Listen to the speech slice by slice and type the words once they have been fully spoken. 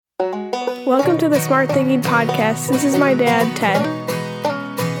Welcome to the Smart Thinking Podcast. This is my dad, Ted.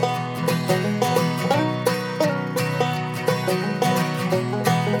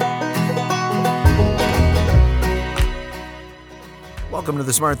 Welcome to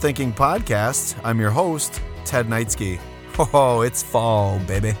the Smart Thinking Podcast. I'm your host, Ted Knightsky. Oh, it's fall,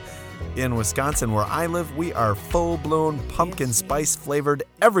 baby. In Wisconsin, where I live, we are full-blown pumpkin spice flavored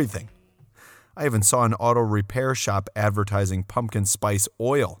everything. I even saw an auto repair shop advertising pumpkin spice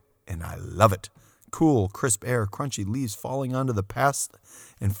oil, and I love it. Cool, crisp air, crunchy leaves falling onto the paths,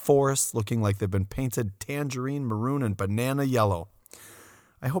 and forests looking like they've been painted tangerine, maroon, and banana yellow.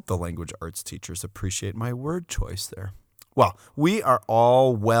 I hope the language arts teachers appreciate my word choice there. Well, we are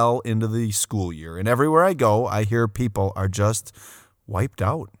all well into the school year, and everywhere I go, I hear people are just wiped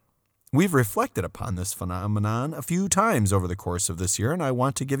out. We've reflected upon this phenomenon a few times over the course of this year, and I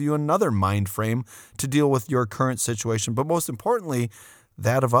want to give you another mind frame to deal with your current situation, but most importantly,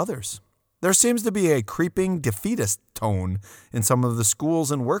 that of others. There seems to be a creeping defeatist tone in some of the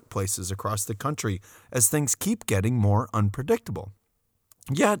schools and workplaces across the country as things keep getting more unpredictable.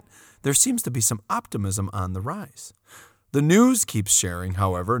 Yet, there seems to be some optimism on the rise. The news keeps sharing,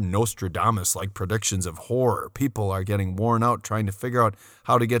 however, Nostradamus-like predictions of horror. People are getting worn out trying to figure out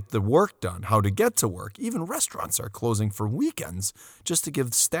how to get the work done, how to get to work. Even restaurants are closing for weekends just to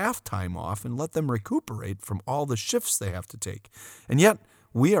give staff time off and let them recuperate from all the shifts they have to take. And yet,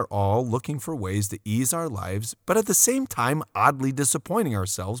 we are all looking for ways to ease our lives, but at the same time, oddly disappointing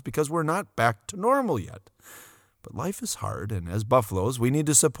ourselves because we're not back to normal yet. But life is hard, and as buffaloes, we need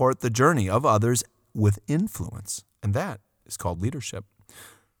to support the journey of others with influence. And that is called leadership.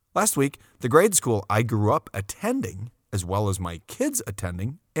 Last week, the grade school I grew up attending, as well as my kids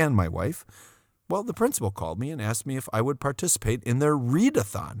attending, and my wife, well, the principal called me and asked me if I would participate in their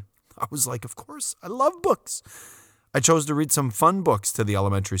readathon. I was like, of course, I love books. I chose to read some fun books to the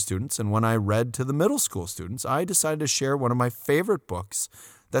elementary students, and when I read to the middle school students, I decided to share one of my favorite books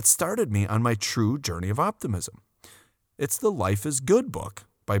that started me on my true journey of optimism. It's the Life is Good book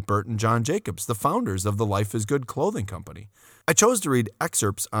by Bert and John Jacobs, the founders of the Life is Good clothing company. I chose to read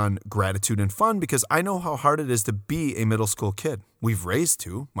excerpts on gratitude and fun because I know how hard it is to be a middle school kid. We've raised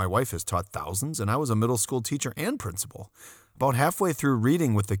two. My wife has taught thousands, and I was a middle school teacher and principal. About halfway through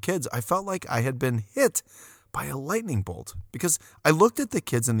reading with the kids, I felt like I had been hit by a lightning bolt because I looked at the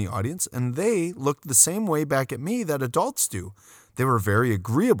kids in the audience, and they looked the same way back at me that adults do. They were very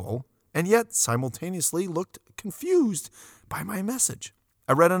agreeable and yet simultaneously looked confused by my message.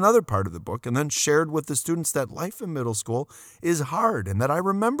 I read another part of the book and then shared with the students that life in middle school is hard and that I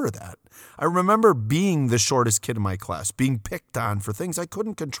remember that. I remember being the shortest kid in my class, being picked on for things I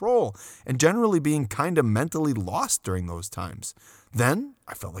couldn't control, and generally being kind of mentally lost during those times. Then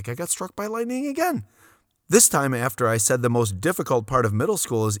I felt like I got struck by lightning again. This time after I said the most difficult part of middle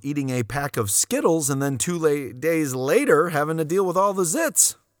school is eating a pack of Skittles and then 2 days later having to deal with all the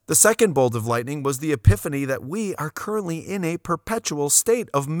zits. The second bolt of lightning was the epiphany that we are currently in a perpetual state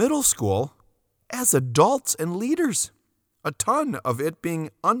of middle school as adults and leaders. A ton of it being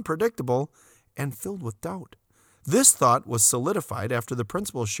unpredictable and filled with doubt. This thought was solidified after the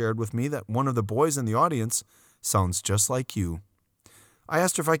principal shared with me that one of the boys in the audience sounds just like you. I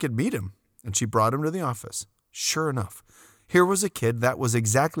asked her if I could meet him, and she brought him to the office. Sure enough, here was a kid that was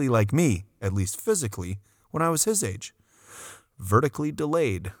exactly like me, at least physically, when I was his age. Vertically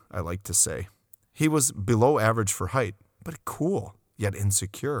delayed, I like to say. He was below average for height, but cool, yet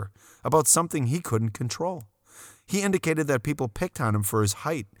insecure, about something he couldn't control. He indicated that people picked on him for his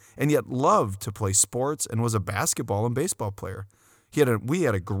height, and yet loved to play sports and was a basketball and baseball player. We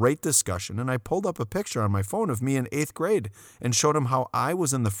had a great discussion, and I pulled up a picture on my phone of me in 8th grade and showed him how I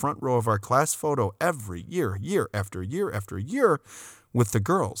was in the front row of our class photo every year after year after year with the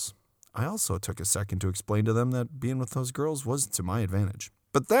girls. I also took a second to explain to them that being with those girls was to my advantage.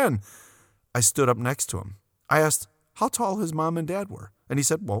 But then I stood up next to him. I asked how tall his mom and dad were. And he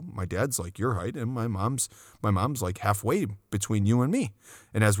said, well, my dad's like your height and my mom's like halfway between you and me.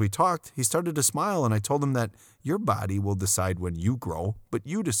 And as we talked, he started to smile, and I told him that your body will decide when you grow, but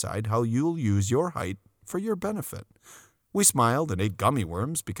you decide how you'll use your height for your benefit. We smiled and ate gummy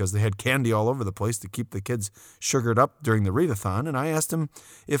worms because they had candy all over the place to keep the kids sugared up during the readathon, and I asked him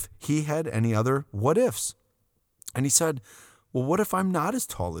if he had any other what-ifs. And he said, well, what if I'm not as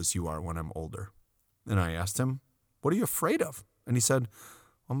tall as you are when I'm older? And I asked him, what are you afraid of? And he said,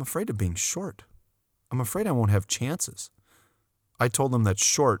 I'm afraid of being short. I'm afraid I won't have chances. I told him that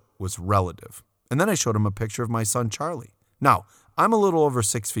short was relative, and then I showed him a picture of my son Charlie. Now, I'm a little over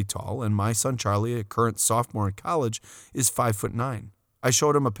 6 feet tall, and my son Charlie, a current sophomore in college, is 5'9". I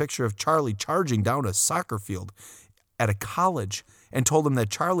showed him a picture of Charlie charging down a soccer field at a college, and told him that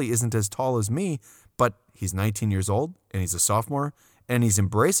Charlie isn't as tall as me, but he's 19 years old, and he's a sophomore, and he's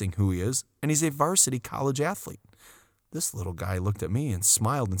embracing who he is, and he's a varsity college athlete. This little guy looked at me and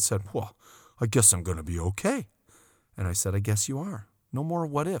smiled and said, "Well, I guess I'm going to be okay." And I said, "I guess you are. No more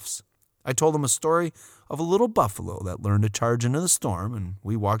what ifs." I told him a story of a little buffalo that learned to charge into the storm, and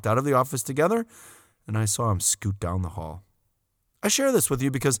we walked out of the office together, and I saw him scoot down the hall. I share this with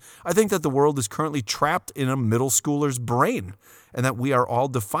you because I think that the world is currently trapped in a middle schooler's brain, and that we are all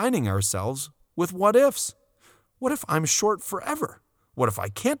defining ourselves with what ifs. What if I'm short forever? What if I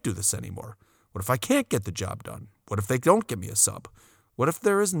can't do this anymore? What if I can't get the job done? What if they don't give me a sub? What if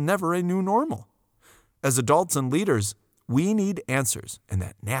there is never a new normal? As adults and leaders, we need answers, and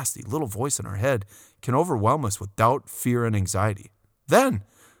that nasty little voice in our head can overwhelm us with doubt, fear, and anxiety. Then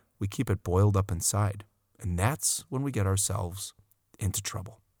we keep it boiled up inside, and that's when we get ourselves into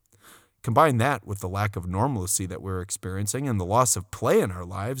trouble. Combine that with the lack of normalcy that we're experiencing and the loss of play in our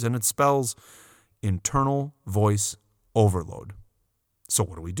lives, and it spells internal voice overload. So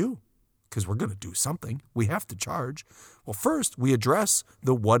what do? Because we're going to do something. We have to charge. Well, first, we address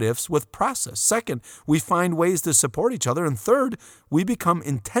the what-ifs with process. Second, we find ways to support each other. And third, we become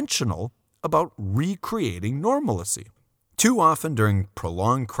intentional about recreating normalcy. Too often during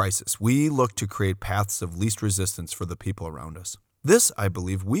prolonged crisis, we look to create paths of least resistance for the people around us. This, I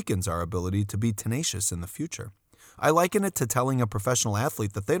believe, weakens our ability to be tenacious in the future. I liken it to telling a professional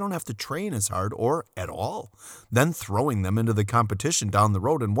athlete that they don't have to train as hard or at all, then throwing them into the competition down the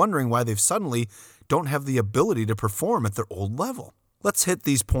road and wondering why they suddenly don't have the ability to perform at their old level. Let's hit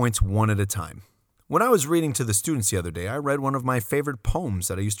these points one at a time. When I was reading to the students the other day, I read one of my favorite poems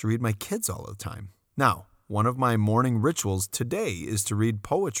that I used to read my kids all the time. Now, one of my morning rituals today is to read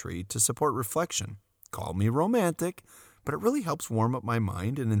poetry to support reflection. Call me romantic, but it really helps warm up my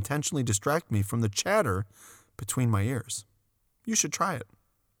mind and intentionally distract me from the chatter between my ears. You should try it.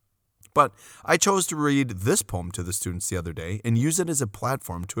 But I chose to read this poem to the students the other day and use it as a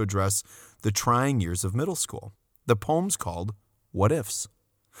platform to address the trying years of middle school. The poem's called What Ifs.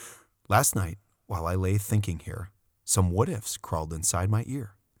 Last night, while I lay thinking here, some what ifs crawled inside my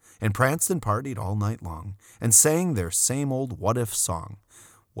ear and pranced and partied all night long and sang their same old what if song.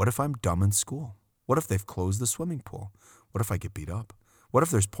 What if I'm dumb in school? What if they've closed the swimming pool? What if I get beat up? What if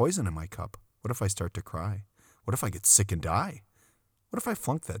there's poison in my cup? What if I start to cry? What if I get sick and die? What if I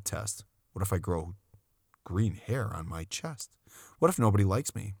flunk that test? What if I grow green hair on my chest? What if nobody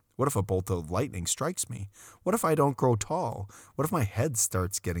likes me? What if a bolt of lightning strikes me? What if I don't grow tall? What if my head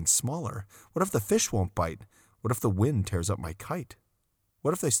starts getting smaller? What if the fish won't bite? What if the wind tears up my kite?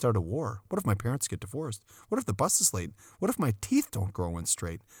 What if they start a war? What if my parents get divorced? What if the bus is late? What if my teeth don't grow in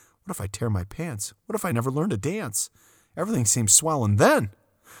straight? What if I tear my pants? What if I never learn to dance? Everything seems swell, and then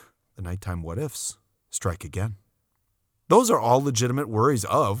the nighttime what ifs strike again. Those are all legitimate worries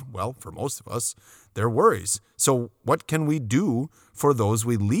of, well, for most of us, they're worries. So what can we do for those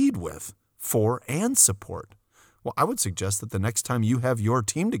we lead with, for and support? Well, I would suggest that the next time you have your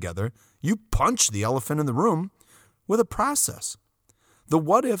team together, you punch the elephant in the room with a process. The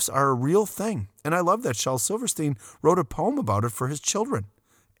what ifs are a real thing, and I love that Shel Silverstein wrote a poem about it for his children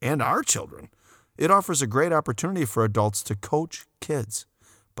and our children. It offers a great opportunity for adults to coach kids,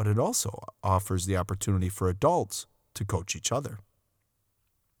 but it also offers the opportunity for adults to coach each other.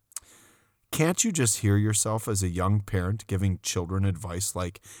 Can't you just hear yourself as a young parent giving children advice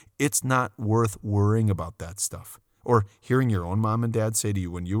like, it's not worth worrying about that stuff? Or hearing your own mom and dad say to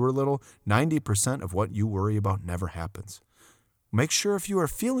you when you were little, 90% of what you worry about never happens. Make sure if you are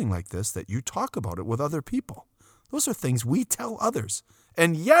feeling like this that you talk about it with other people. Those are things we tell others.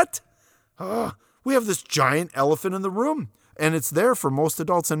 And yet, we have this giant elephant in the room. And it's there for most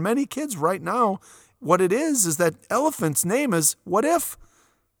adults and many kids right now. What it is that elephant's name is what if?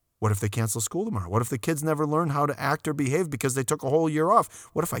 What if they cancel school tomorrow? What if the kids never learn how to act or behave because they took a whole year off?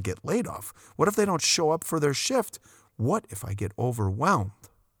 What if I get laid off? What if they don't show up for their shift? What if I get overwhelmed?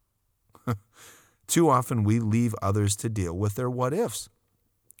 Too often we leave others to deal with their what ifs.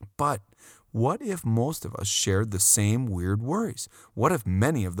 But what if most of us shared the same weird worries? What if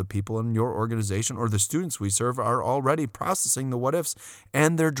many of the people in your organization or the students we serve are already processing the what ifs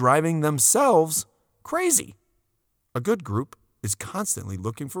and they're driving themselves crazy? A good group is constantly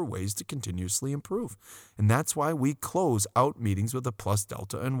looking for ways to continuously improve. And that's why we close out meetings with a plus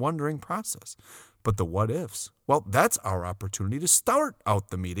delta and wondering process. But the what ifs, well, that's our opportunity to start out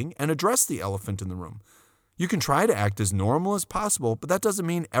the meeting and address the elephant in the room. You can try to act as normal as possible, but that doesn't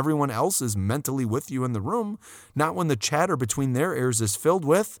mean everyone else is mentally with you in the room, not when the chatter between their ears is filled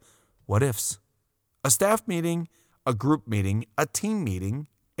with what ifs. A staff meeting, a group meeting, a team meeting,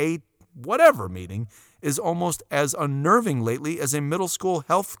 a whatever meeting, is almost as unnerving lately as a middle school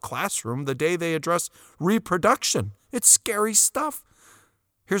health classroom the day they address reproduction. It's scary stuff.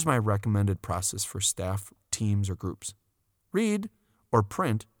 Here's my recommended process for staff, teams, or groups. Read or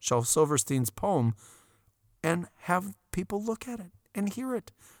print Shel Silverstein's poem and have people look at it and hear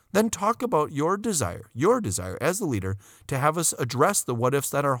it. Then talk about your desire as the leader to have us address the what-ifs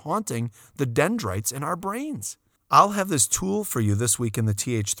that are haunting the dendrites in our brains. I'll have this tool for you this week in the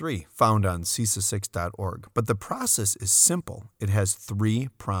TH3, found on CISA6.org. But the process is simple. It has 3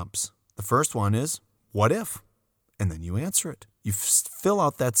 prompts. The first one is, what if? And then you answer it. You fill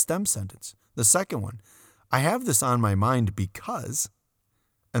out that stem sentence. The second one, I have this on my mind because.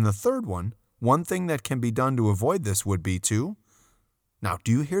 And the third one thing that can be done to avoid this would be to. Now,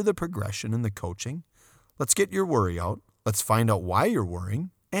 do you hear the progression in the coaching? Let's get your worry out. Let's find out why you're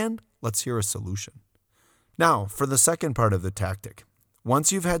worrying. And let's hear a solution. Now, for the second part of the tactic.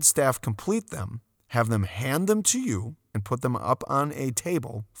 Once you've had staff complete them, have them hand them to you and put them up on a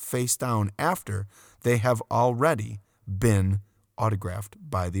table face down after they have already been autographed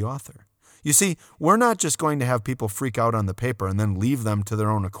by the author. You see, we're not just going to have people freak out on the paper and then leave them to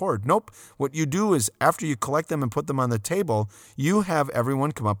their own accord. Nope. What you do is after you collect them and put them on the table, you have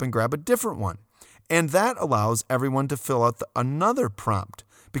everyone come up and grab a different one. And that allows everyone to fill out another prompt.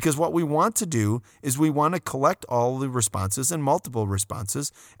 Because what we want to do is we want to collect all the responses and multiple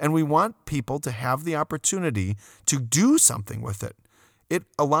responses, and we want people to have the opportunity to do something with it. It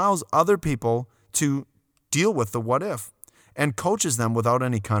allows other people to deal with the what if and coaches them without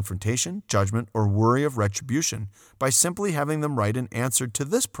any confrontation, judgment, or worry of retribution by simply having them write an answer to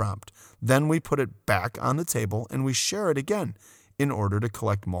this prompt. Then we put it back on the table and we share it again in order to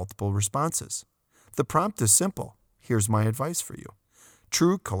collect multiple responses. The prompt is simple. Here's my advice for you.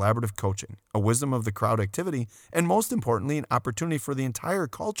 True collaborative coaching, a wisdom of the crowd activity, and most importantly, an opportunity for the entire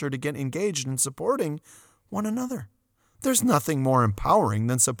culture to get engaged in supporting one another. There's nothing more empowering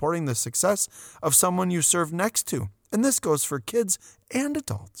than supporting the success of someone you serve next to, and this goes for kids and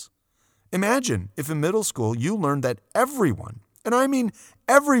adults. Imagine if in middle school you learned that everyone, and I mean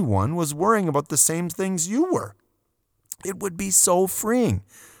everyone, was worrying about the same things you were. It would be so freeing.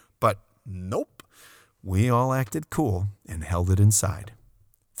 But nope, we all acted cool and held it inside,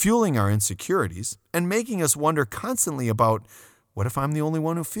 fueling our insecurities and making us wonder constantly about, what if I'm the only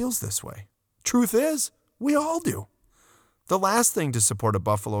one who feels this way? Truth is, we all do. The last thing to support a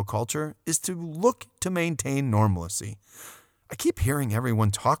Buffalo culture is to look to maintain normalcy. I keep hearing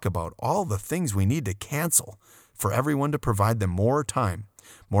everyone talk about all the things we need to cancel for everyone to provide them more time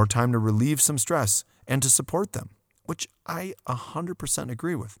to relieve some stress and to support them, which I 100%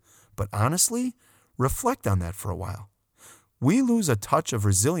 agree with. But honestly, reflect on that for a while. We lose a touch of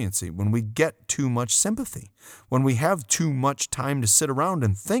resiliency when we get too much sympathy, when we have too much time to sit around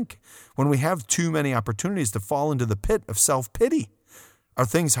and think, when we have too many opportunities to fall into the pit of self-pity. Are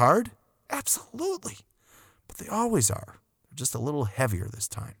things hard? Absolutely. But they always are. They're just a little heavier this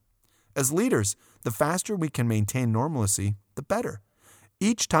time. As leaders, the faster we can maintain normalcy, the better.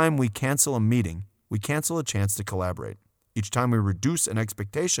 Each time we cancel a meeting, we cancel a chance to collaborate. Each time we reduce an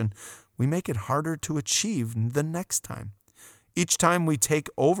expectation, we make it harder to achieve the next time. Each time we take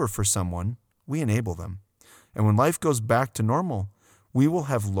over for someone, we enable them. And when life goes back to normal, we will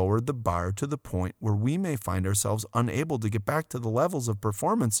have lowered the bar to the point where we may find ourselves unable to get back to the levels of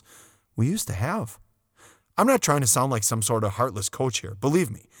performance we used to have. I'm not trying to sound like some sort of heartless coach here,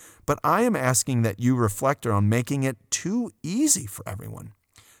 believe me, but I am asking that you reflect on making it too easy for everyone.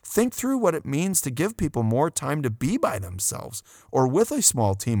 Think through what it means to give people more time to be by themselves or with a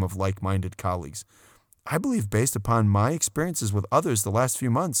small team of like-minded colleagues. I believe, based upon my experiences with others the last few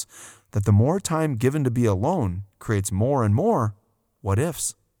months, that the more time given to be alone creates more and more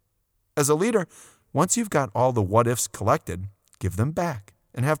what-ifs. As a leader, once you've got all the what-ifs collected, give them back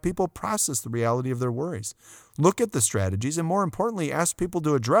and have people process the reality of their worries. Look at the strategies and, more importantly, ask people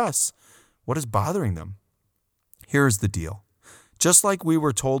to address what is bothering them. Here's the deal. Just like we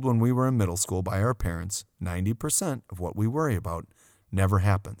were told when we were in middle school by our parents, 90% of what we worry about never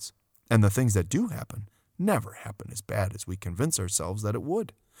happens. And the things that do happen never happen as bad as we convince ourselves that it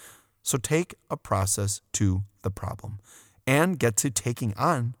would. So take a process to the problem and get to taking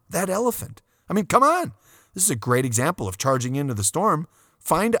on that elephant. I mean, come on. This is a great example of charging into the storm.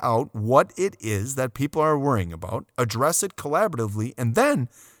 Find out what it is that people are worrying about, address it collaboratively, and then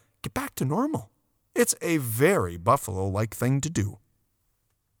get back to normal. It's a very Buffalo-like thing to do.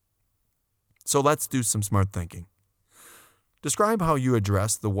 So let's do some smart thinking. Describe how you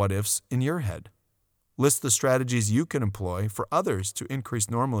address the what-ifs in your head. List the strategies you can employ for others to increase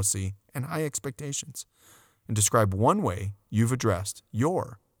normalcy and high expectations. And describe one way you've addressed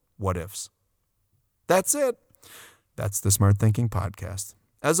your what-ifs. That's it. That's the Smart Thinking Podcast.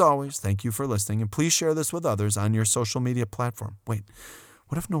 As always, thank you for listening, and please share this with others on your social media platform. Wait,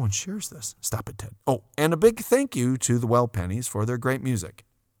 what if no one shares this? Stop it, Ted. Oh, and a big thank you to the Well Pennies for their great music.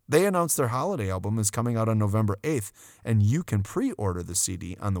 They announced their holiday album is coming out on November 8th, and you can pre-order the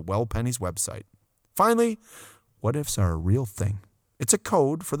CD on the Well Pennies website. Finally, what ifs are a real thing. It's a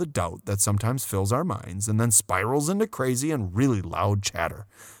code for the doubt that sometimes fills our minds and then spirals into crazy and really loud chatter.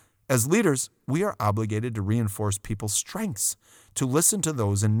 As leaders, we are obligated to reinforce people's strengths, to listen to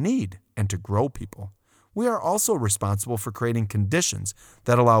those in need, and to grow people. We are also responsible for creating conditions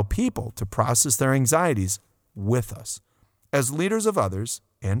that allow people to process their anxieties with us. As leaders of others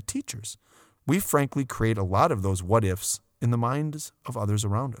and teachers, we frankly create a lot of those what-ifs in the minds of others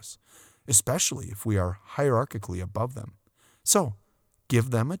around us, especially if we are hierarchically above them. So,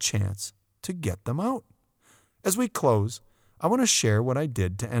 give them a chance to get them out. As we close, I want to share what I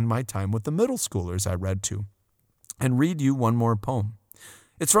did to end my time with the middle schoolers I read to and read you one more poem.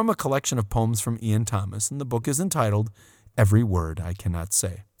 It's from a collection of poems from Ian Thomas, and the book is entitled Every Word I Cannot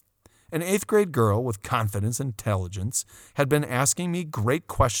Say. An 8th grade girl with confidence and intelligence had been asking me great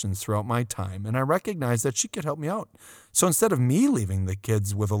questions throughout my time, and I recognized that she could help me out. So instead of me leaving the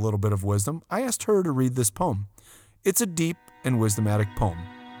kids with a little bit of wisdom, I asked her to read this poem. It's a deep and wisdomatic poem,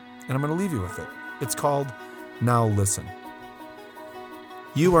 and I'm going to leave you with it. It's called Now Listen.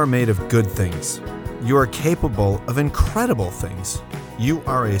 You are made of good things. You are capable of incredible things. You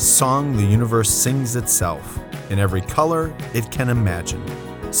are a song the universe sings itself, in every color it can imagine.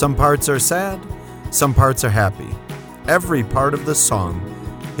 Some parts are sad, some parts are happy. Every part of the song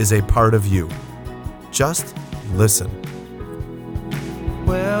is a part of you. Just listen.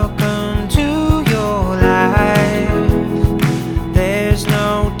 Welcome to your life. There's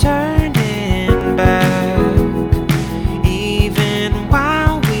no turning back. Even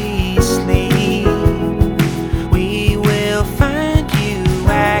while we sleep, we will find you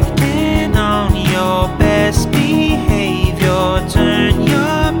acting on your best behavior. Turn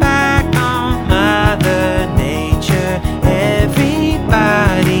your back on Mother Nature.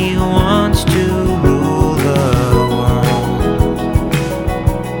 Everybody wants to rule the world.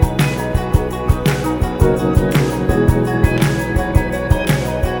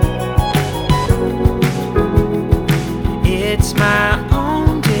 It's my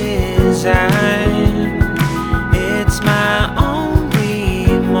own design. It's my own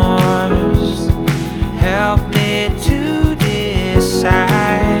remorse. Help me to decide.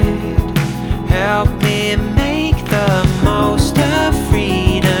 Help me make the most of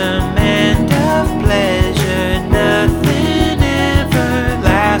freedom and of pleasure. Nothing ever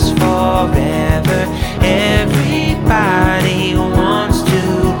lasts forever. Everybody wants to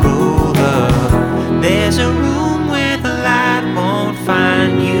rule the. There's a room where the light won't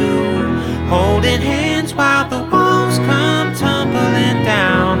find you. Holding hands while the walls come tumbling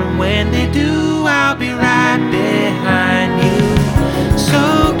down. And when they do, I'll be right behind you.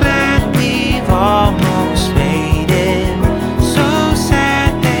 So glad we've almost made it. So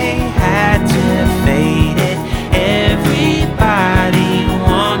sad they had to fade it. Everybody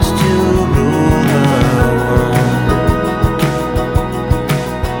wants to rule the world.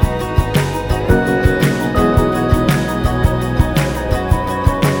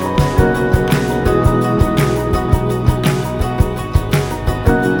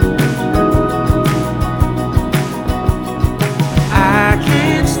 I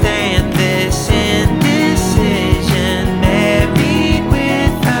can't stand this indecision, married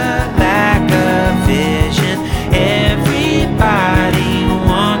with a lack of vision. Everybody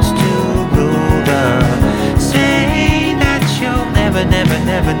wants to rule the. Say that you'll never, never,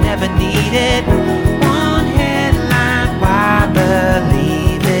 never, never need it. One headline, why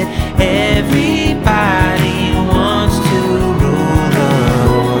believe it? Everybody wants to rule the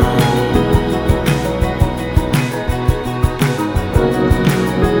world.